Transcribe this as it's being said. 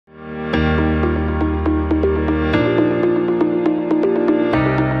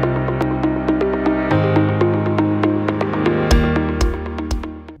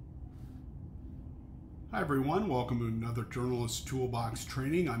another Journalist Toolbox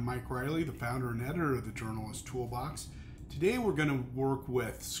training. I'm Mike Riley, the founder and editor of the Journalist Toolbox. Today we're going to work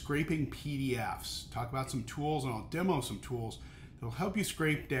with scraping PDFs, talk about some tools, and I'll demo some tools that will help you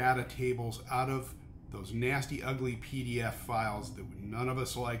scrape data tables out of those nasty, ugly PDF files that none of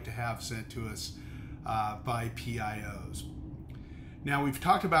us like to have sent to us by PIOs. Now, we've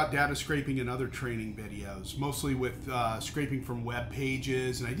talked about data scraping in other training videos, mostly with scraping from web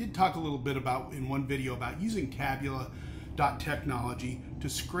pages, and I did talk a little bit about in one video about using Tabula Technology to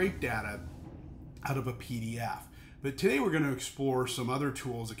scrape data out of a PDF. But today we're going to explore some other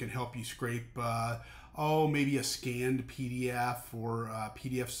tools that can help you scrape, maybe a scanned PDF or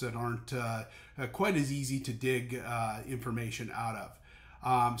PDFs that aren't quite as easy to dig information out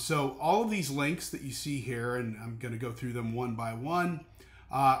of. So all of these links that you see here, and I'm going to go through them one by one,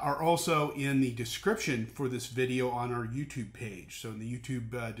 are also in the description for this video on our YouTube page. So in the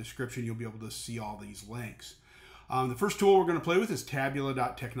YouTube description, you'll be able to see all these links. The first tool we're going to play with is Tabula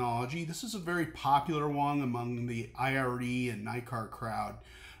Technology. This is a very popular one among the IRE and NICAR crowd.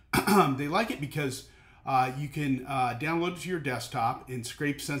 They like it because you can download it to your desktop and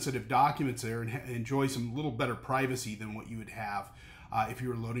scrape sensitive documents there and enjoy some little better privacy than what you would have if you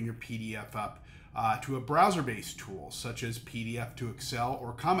were loading your PDF up to a browser-based tool, such as PDF to Excel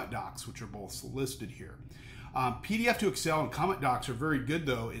or Comet Docs, which are both listed here. PDF to Excel and Comet Docs are very good,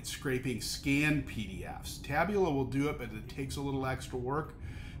 though, at scraping scanned PDFs. Tabula will do it, but it takes a little extra work.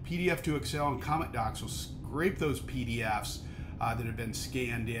 PDF to Excel and Comet Docs will scrape those PDFs that have been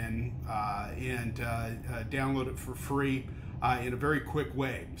scanned in and download it for free in a very quick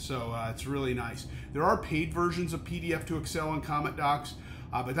way. So it's really nice. There are paid versions of PDF to Excel and Comet Docs,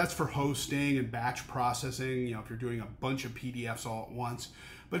 but that's for hosting and batch processing, if you're doing a bunch of PDFs all at once.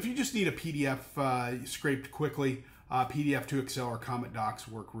 But if you just need a PDF scraped quickly, PDF to Excel or Comet Docs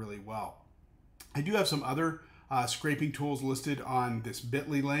work really well. I do have some other scraping tools listed on this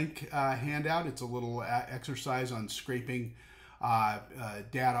bit.ly link handout. It's a little exercise on scraping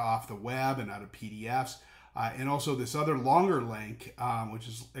data off the web and out of PDFs. And also this other longer link, which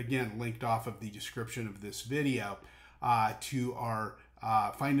is again linked off of the description of this video, to our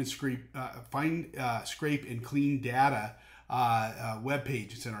find, scrape, and clean data web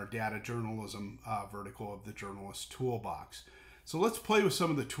page. It's in our data journalism vertical of the Journalist Toolbox. So let's play with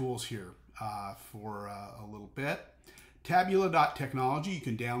some of the tools here for a little bit. Tabula Technology you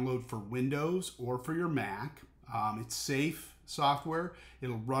can download for Windows or for your Mac. It's safe software.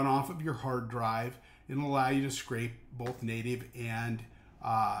 It'll run off of your hard drive. It'll allow you to scrape both native and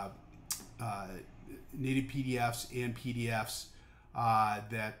native PDFs and PDFs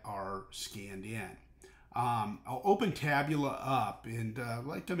that are scanned in. I'll open Tabula up, and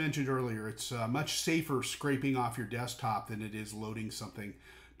like I mentioned earlier, it's much safer scraping off your desktop than it is loading something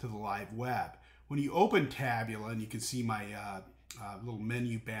to the live web. When you open Tabula, and you can see my little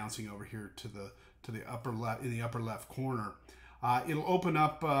menu bouncing over here to the upper left, in the upper left corner. It'll open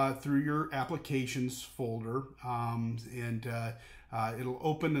up through your applications folder, and it'll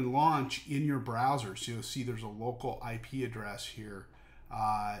open and launch in your browser. So you'll see there's a local IP address here.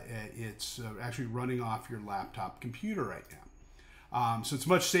 It's actually running off your laptop computer right now. So it's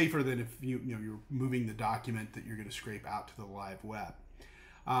much safer than if you're moving the document that you're going to scrape out to the live web.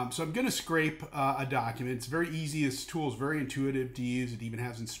 So I'm going to scrape a document. It's very easy. This tool is very intuitive to use. It even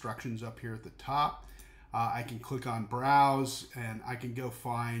has instructions up here at the top. I can click on Browse, and I can go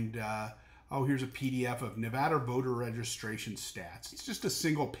find, here's a PDF of Nevada voter registration stats. It's just a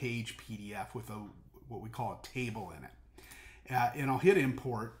single page PDF with what we call a table in it. And I'll hit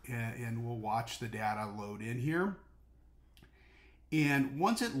Import, and we'll watch the data load in here. And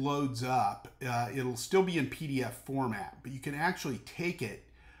once it loads up, it'll still be in PDF format, but you can actually take it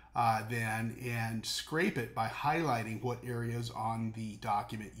then and scrape it by highlighting what areas on the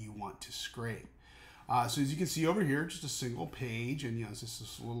document you want to scrape. So as you can see over here, just a single page, and it's just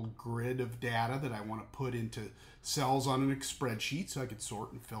this little grid of data that I want to put into cells on a spreadsheet so I could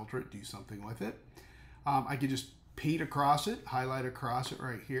sort and filter it, do something with it. I could just paint across it, highlight across it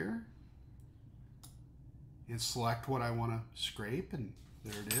right here, and select what I want to scrape, and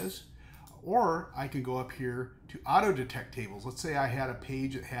there it is. Or I can go up here to auto detect tables. Let's say I had a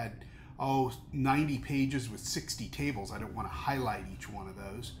page that had 90 pages with 60 tables. I don't want to highlight each one of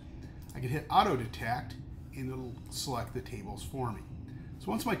those. I can hit auto detect, and it'll select the tables for me. So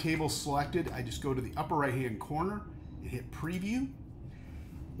once my table's selected, I just go to the upper right hand corner and hit preview.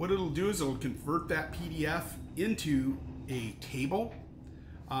 What it'll do is it'll convert that PDF into a table.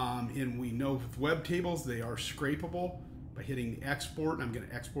 And we know with web tables, they are scrapable by hitting export. I'm going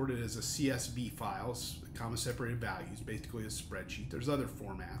to export it as a CSV file, comma separated values, basically a spreadsheet. There's other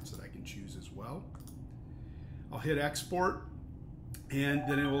formats that I can choose as well. I'll hit export, and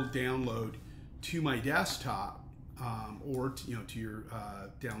then it will download to my desktop or to your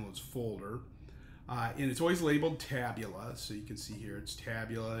downloads folder. And it's always labeled Tabula, so you can see here it's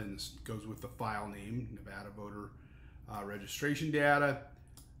Tabula, and this goes with the file name, Nevada Voter Registration Data.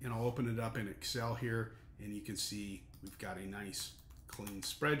 And I'll open it up in Excel here, and you can see we've got a nice clean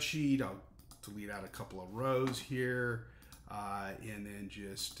spreadsheet. I'll delete out a couple of rows here, and then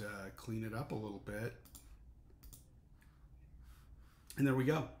just clean it up a little bit. And there we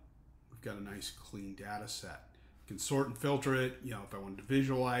go. We've got a nice clean data set. Can sort and filter it, if I wanted to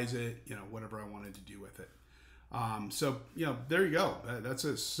visualize it, whatever I wanted to do with it. So, there you go. That's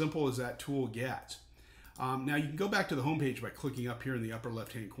as simple as that tool gets. Now you can go back to the home page by clicking up here in the upper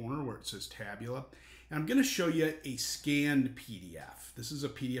left-hand corner where it says Tabula. And I'm going to show you a scanned PDF. This is a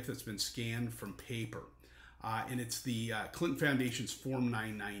PDF that's been scanned from paper. And it's the Clinton Foundation's Form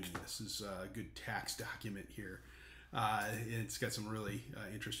 990. This is a good tax document here. It's got some really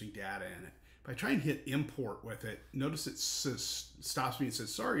interesting data in it. If I try and hit import with it, notice it stops me and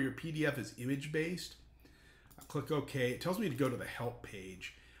says, sorry, your PDF is image-based. I click OK. It tells me to go to the help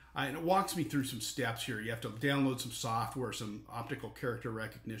page. And it walks me through some steps here. You have to download some software, some optical character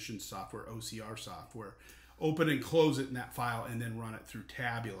recognition software, OCR software, open and close it in that file, and then run it through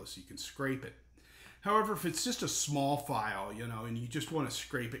Tabula so you can scrape it. However, if it's just a small file, and you just want to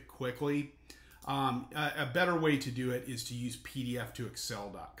scrape it quickly, a better way to do it is to use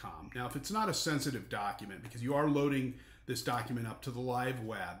pdf2excel.com. Now, if it's not a sensitive document, because you are loading this document up to the live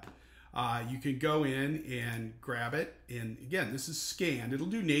web, you can go in and grab it. And again, this is scanned. It'll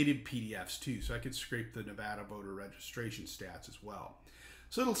do native PDFs too, so I could scrape the Nevada voter registration stats as well.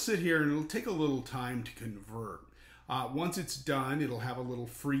 So it'll sit here and it'll take a little time to convert. Once it's done, it'll have a little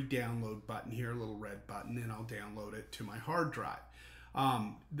free download button here, a little red button, and I'll download it to my hard drive.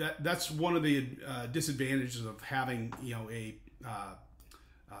 That's one of the disadvantages of having a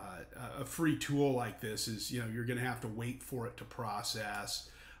free tool like this is you're going to have to wait for it to process.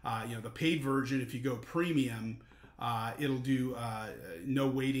 The paid version, if you go premium, it'll do no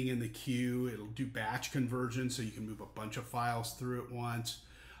waiting in the queue. It'll do batch conversion, so you can move a bunch of files through at once.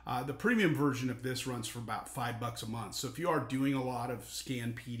 The premium version of this runs for about $5 a month. So if you are doing a lot of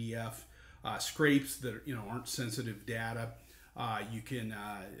scanned PDF scrapes that aren't sensitive data, you can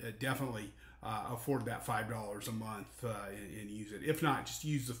definitely afford that $5 a month and use it. If not, just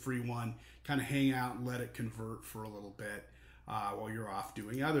use the free one, kind of hang out and let it convert for a little bit while you're off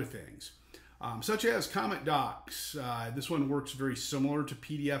doing other things. Such as Comet Docs. This one works very similar to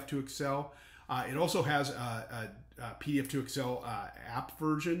PDF to Excel. It also has a PDF to Excel app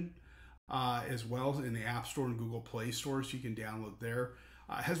version as well in the App Store and Google Play Store, so you can download there.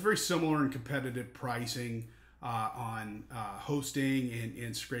 It has very similar and competitive pricing on hosting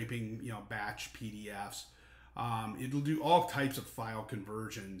and scraping, batch PDFs. It'll do all types of file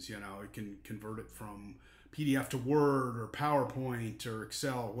conversions. It can convert it from PDF to Word or PowerPoint or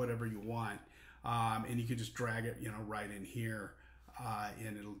Excel, whatever you want. And you can just drag it, right in here,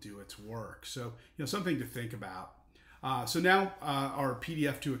 and it'll do its work. So, something to think about. So now our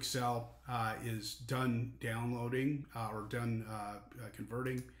PDF to Excel is done downloading or done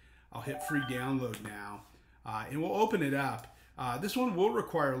converting. I'll hit free download now. And we'll open it up. This one will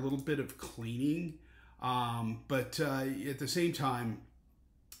require a little bit of cleaning, but at the same time,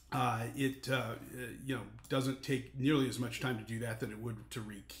 it doesn't take nearly as much time to do that than it would to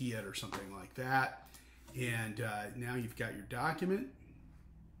rekey it or something like that. And now you've got your document.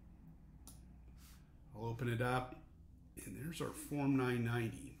 I'll open it up, and there's our Form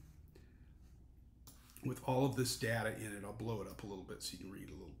 990 with all of this data in it. I'll blow it up a little bit so you can read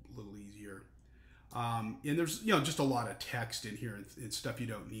a little easier. And there's just a lot of text in here and stuff you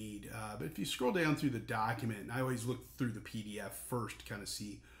don't need. But if you scroll down through the document, and I always look through the PDF first to kind of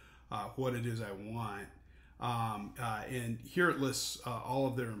see what it is I want. And here it lists all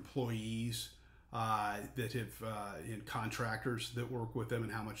of their employees that have and contractors that work with them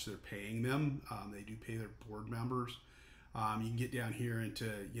and how much they're paying them. They do pay their board members. You can get down here into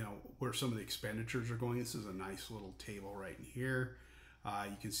where some of the expenditures are going. This is a nice little table right in here.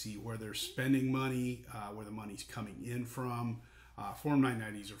 You can see where they're spending money, where the money's coming in from. Form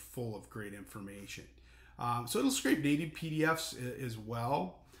 990s are full of great information. So it'll scrape native PDFs as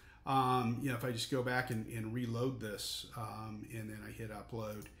well. If I just go back and reload this, and then I hit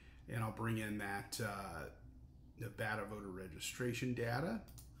upload, and I'll bring in that Nevada voter registration data.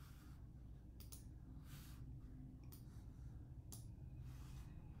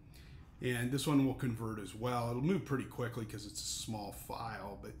 And this one will convert as well. It'll move pretty quickly because it's a small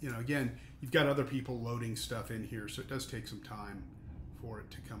file. But, again, you've got other people loading stuff in here, so it does take some time for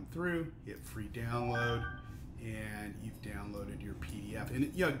it to come through. Hit free download, and you've downloaded your PDF. And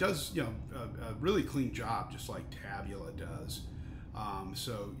it does a really clean job, just like Tabula does.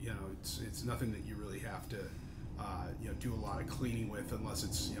 So it's nothing that you really have to do a lot of cleaning with, unless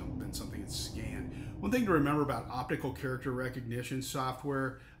it's been something that's scanned. One thing to remember about optical character recognition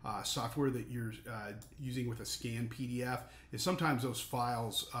software, software that you're using with a scanned PDF, is sometimes those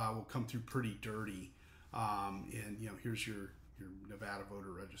files will come through pretty dirty. And here's your Nevada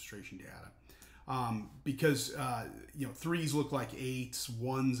voter registration data. Because threes look like eights,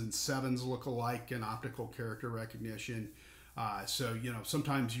 ones and sevens look alike in optical character recognition. So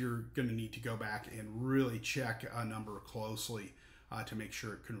sometimes you're going to need to go back and really check a number closely to make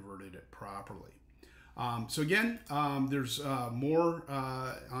sure it converted it properly. So again, there's more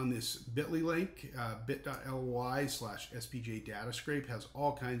on this bit.ly link. bit.ly/SPJ data scrape has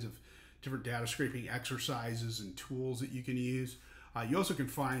all kinds of different data scraping exercises and tools that you can use. You also can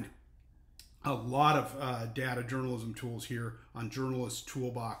find a lot of data journalism tools here on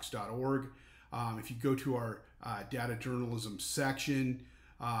journalisttoolbox.org. If you go to our data journalism section,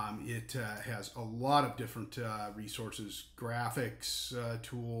 it has a lot of different resources, graphics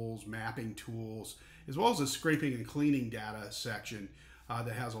tools, mapping tools, as well as a scraping and cleaning data section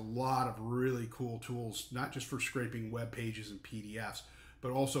that has a lot of really cool tools, not just for scraping web pages and PDFs,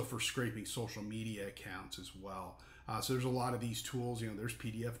 but also for scraping social media accounts as well. So there's a lot of these tools. There's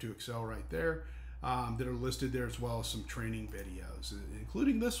PDF to Excel right there that are listed there, as well as some training videos,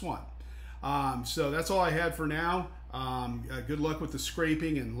 including this one. So that's all I had for now. Good luck with the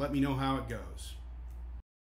scraping, and let me know how it goes.